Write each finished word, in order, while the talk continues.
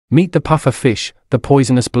Meet the pufferfish, the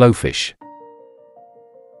poisonous blowfish.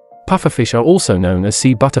 Pufferfish are also known as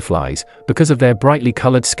sea butterflies because of their brightly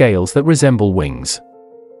colored scales that resemble wings.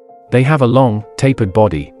 They have a long, tapered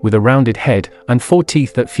body, with a rounded head, and 4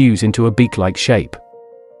 teeth that fuse into a beak-like shape.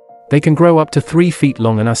 They can grow up to 3 feet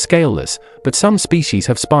long and are scaleless, but some species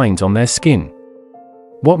have spines on their skin.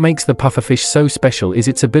 What makes the pufferfish so special is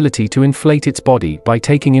its ability to inflate its body by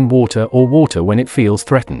taking in water when it feels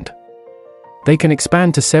threatened. They can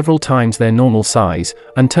expand to several times their normal size,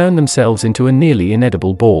 and turn themselves into a nearly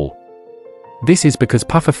inedible ball. This is because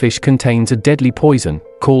pufferfish contains a deadly poison,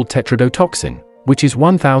 called tetrodotoxin, which is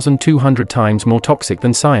 1,200 times more toxic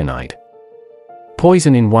than cyanide.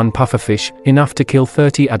 Poison in one pufferfish, enough to kill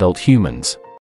 30 adult humans.